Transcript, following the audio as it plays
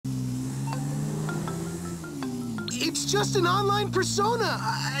It's just an online persona.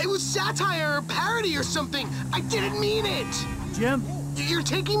 It was satire or parody or something. I didn't mean it. Jim? You're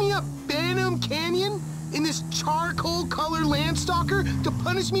taking me up Banham Canyon in this charcoal color landstalker to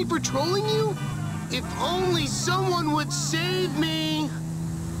punish me for trolling you? If only someone would save me.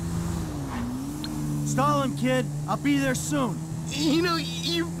 Stall him, kid. I'll be there soon. You know,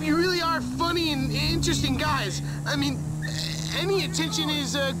 you really are funny and interesting guys. I mean, any attention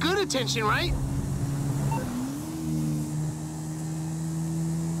is good attention, right?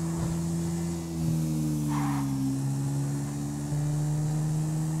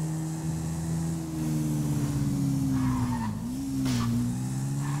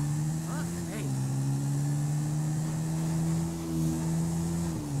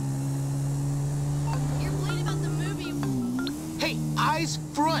 Eyes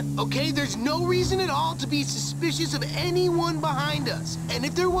front, okay? There's no reason at all to be suspicious of anyone behind us. And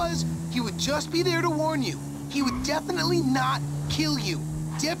if there was, he would just be there to warn you. He would definitely not kill you.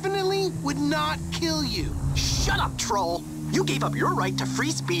 Definitely would not kill you. Shut up, troll! You gave up your right to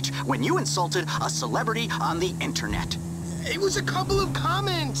free speech when you insulted a celebrity on the internet. It was a couple of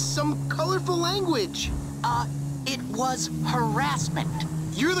comments, some colorful language. It was harassment.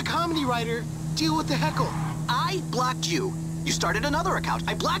 You're the comedy writer. Deal with the heckle. I blocked you. You started another account.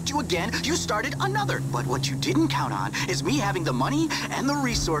 I blocked you again. You started another. But what you didn't count on is me having the money and the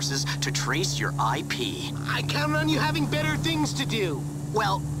resources to trace your IP. I counted on you having better things to do.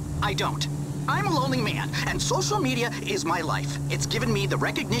 Well, I don't. I'm a lonely man, and social media is my life. It's given me the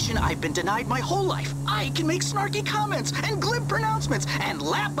recognition I've been denied my whole life. I can make snarky comments and glib pronouncements and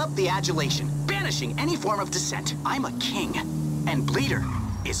lap up the adulation, banishing any form of dissent. I'm a king, and Bleeder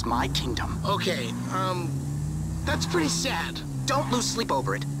is my kingdom. Okay, that's pretty sad. Don't lose sleep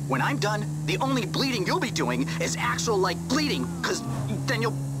over it. When I'm done, the only bleeding you'll be doing is actual, like, bleeding, because then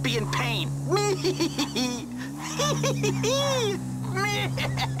you'll be in pain.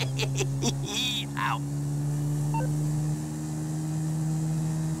 Ow.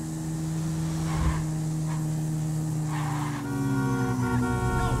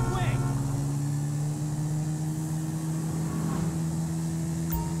 No way!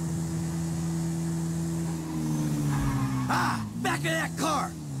 Ah! Back of that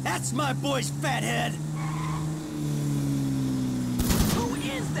car! That's my boy's fathead! Who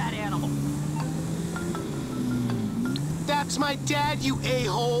is that animal? That's my dad, you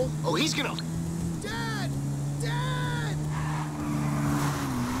a-hole. Oh, he's gonna... Dad! Dad!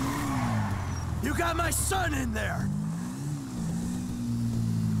 You got my son in there!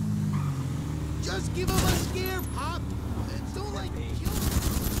 Just give him a scare, Pop. Don't, like, kill him.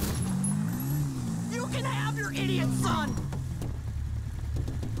 You can have your idiot son!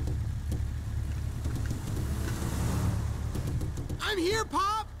 I'm here,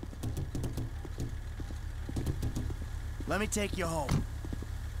 Pop! Let me take you home.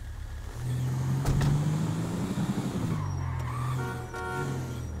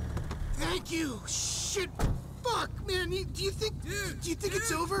 Thank you. Shit. Fuck, man. Do you think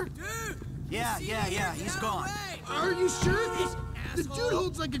it's over? Dude! Yeah, he's gone. Are you sure? The dude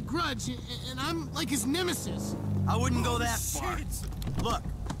holds like a grudge, and I'm like his nemesis. I wouldn't go that far. Look,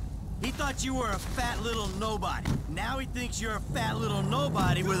 he thought you were a fat little nobody. Now he thinks you're a fat little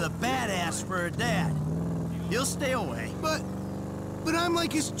nobody with a badass for a dad. He'll stay away. But I'm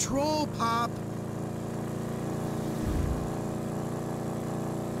like his troll, Pop.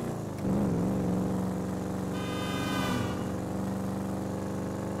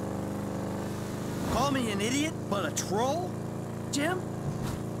 Call me an idiot, but a troll? Jim?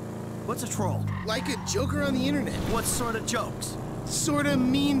 What's a troll? Like a joker on the internet. What sort of jokes? Sorta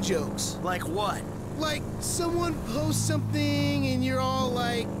mean jokes. Like what? Like someone posts something and you're all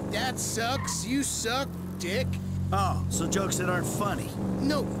like, that sucks, you suck, dick. Oh, so jokes that aren't funny.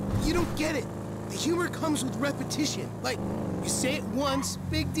 No, you don't get it. The humor comes with repetition. Like, you say it once,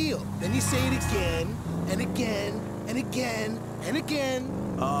 big deal. Then you say it again, and again, and again, and again.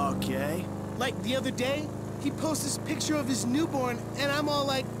 Okay. Like the other day, he posts this picture of his newborn, and I'm all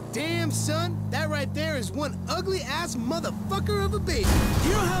like, damn, son, that right there is one ugly-ass motherfucker of a baby.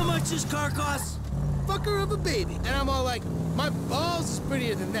 You know how much this car costs? Fucker of a baby. And I'm all like, my balls is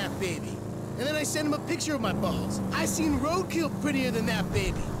prettier than that baby. And then I sent him a picture of my balls. I seen roadkill prettier than that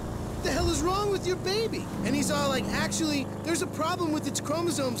baby. What the hell is wrong with your baby? And he's all like, actually, there's a problem with its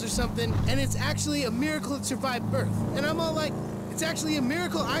chromosomes or something, and it's actually a miracle it survived birth. And I'm all like, it's actually a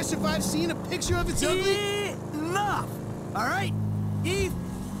miracle I survived seeing a picture of its ugly... Enough! All right?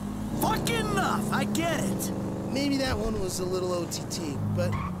 Fucking enough! I get it. Maybe that one was a little OTT,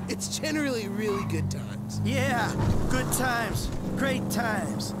 but it's generally really good times. Yeah, good times. Great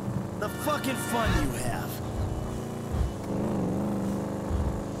times. The fucking fun you have.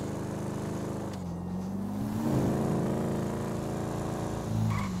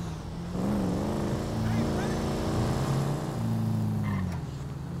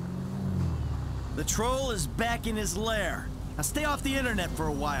 The troll is back in his lair. Now stay off the internet for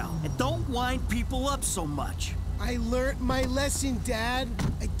a while, and don't wind people up so much. I learned my lesson, Dad.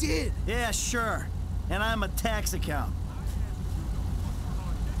 I did. Yeah, sure. And I'm a tax account.